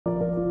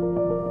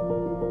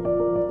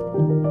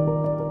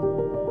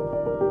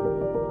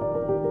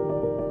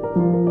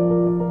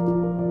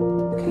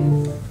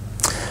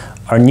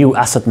Our new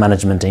Asset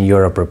Management in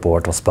Europe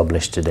report was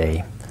published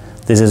today.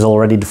 This is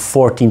already the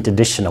 14th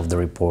edition of the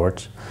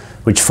report,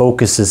 which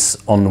focuses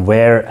on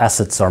where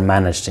assets are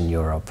managed in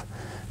Europe.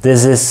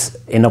 This is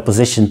in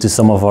opposition to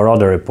some of our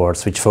other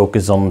reports, which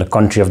focus on the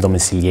country of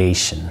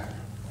domiciliation.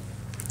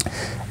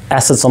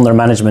 Assets under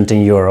management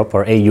in Europe,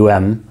 or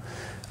AUM,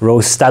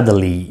 rose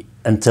steadily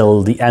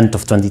until the end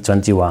of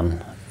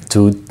 2021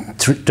 to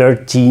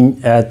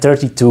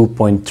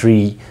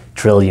 32.3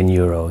 trillion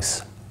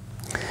euros.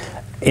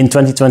 In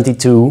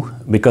 2022,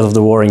 because of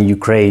the war in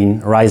Ukraine,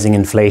 rising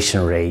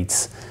inflation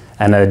rates,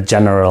 and a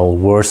general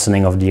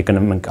worsening of the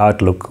economic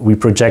outlook, we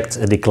project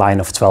a decline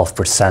of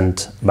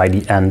 12% by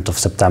the end of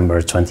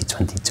September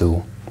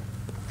 2022.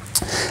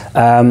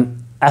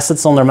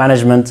 Assets under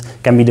management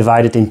can be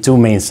divided in two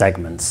main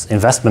segments: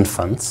 investment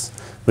funds,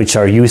 which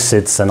are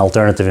UCITS and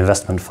alternative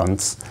investment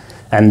funds,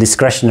 and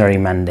discretionary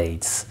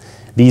mandates.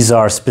 These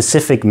are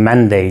specific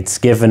mandates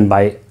given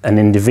by an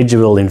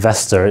individual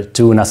investor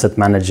to an asset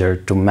manager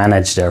to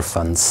manage their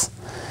funds.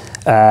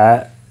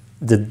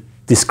 The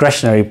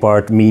discretionary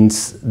part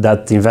means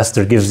that the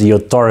investor gives the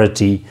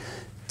authority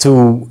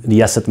to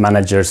the asset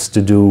managers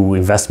to do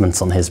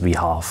investments on his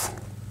behalf.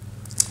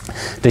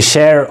 The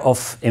share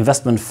of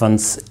investment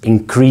funds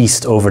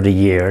increased over the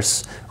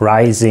years,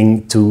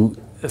 rising to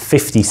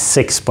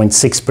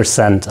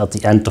 56.6% at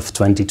the end of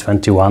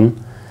 2021.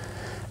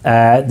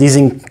 This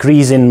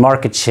increase in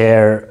market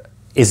share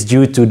is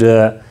due to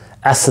the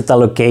asset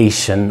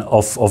allocation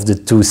of the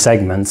two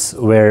segments,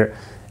 where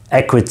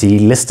equity,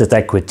 listed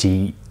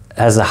equity,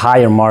 has a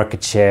higher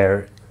market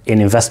share in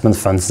investment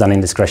funds than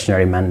in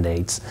discretionary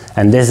mandates.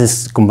 And this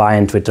is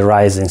combined with the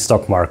rise in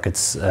stock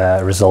markets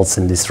results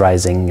in this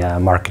rising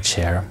market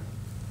share.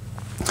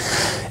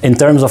 In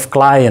terms of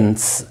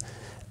clients,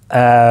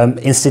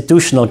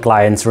 institutional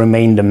clients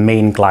remain the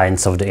main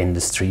clients of the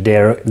industry.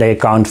 They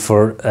account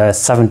for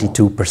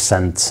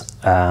 72%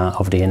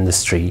 of the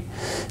industry.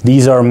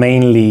 These are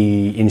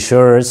mainly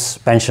insurers,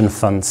 pension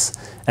funds,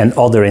 and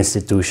other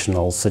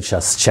institutionals such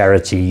as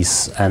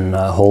charities and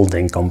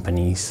holding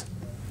companies.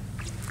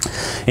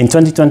 In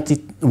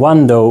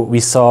 2021, though, we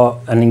saw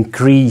an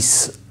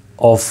increase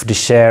of the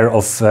share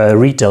of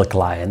retail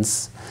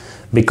clients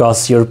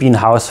because European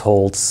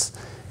households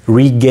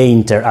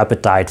regained their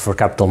appetite for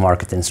capital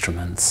market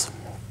instruments.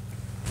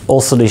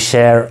 Also, the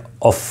share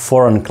of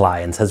foreign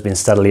clients has been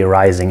steadily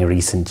rising in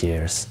recent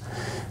years.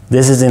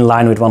 This is in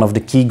line with one of the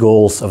key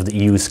goals of the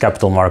EU's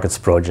capital markets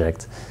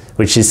project,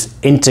 which is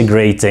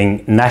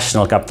integrating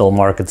national capital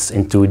markets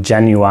into a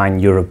genuine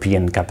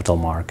European capital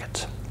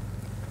market.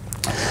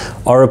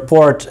 Our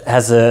report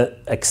has an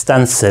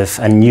extensive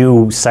and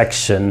new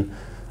section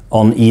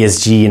on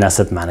ESG in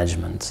asset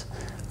management.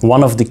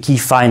 One of the key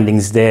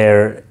findings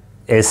there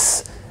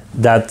is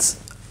that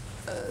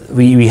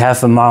we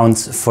have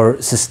amounts for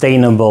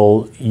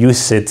sustainable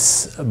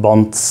UCITS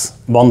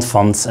bond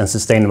funds and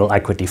sustainable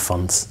equity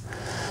funds.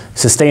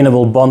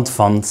 Sustainable bond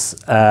funds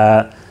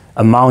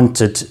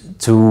amounted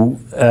to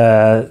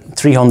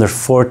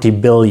 340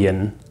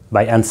 billion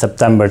by end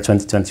September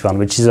 2021,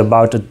 which is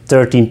about a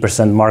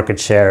 13% market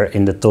share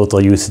in the total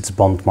UCITS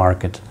bond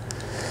market.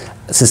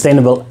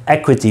 Sustainable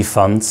equity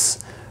funds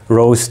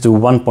rose to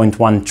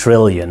 1.1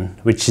 trillion,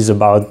 which is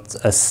about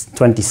a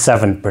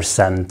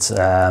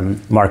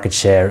 27% market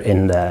share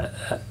in the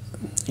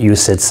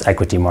UCITS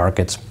equity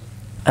market.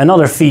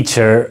 Another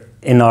feature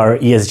in our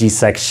ESG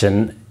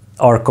section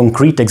are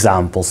concrete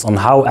examples on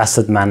how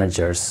asset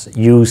managers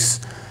use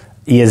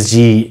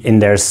ESG in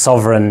their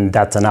sovereign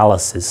debt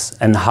analysis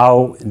and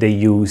how they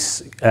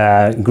use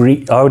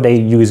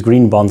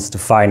green bonds to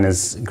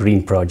finance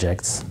green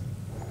projects.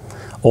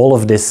 All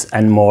of this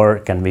and more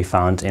can be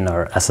found in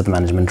our asset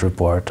management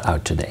report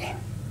out today.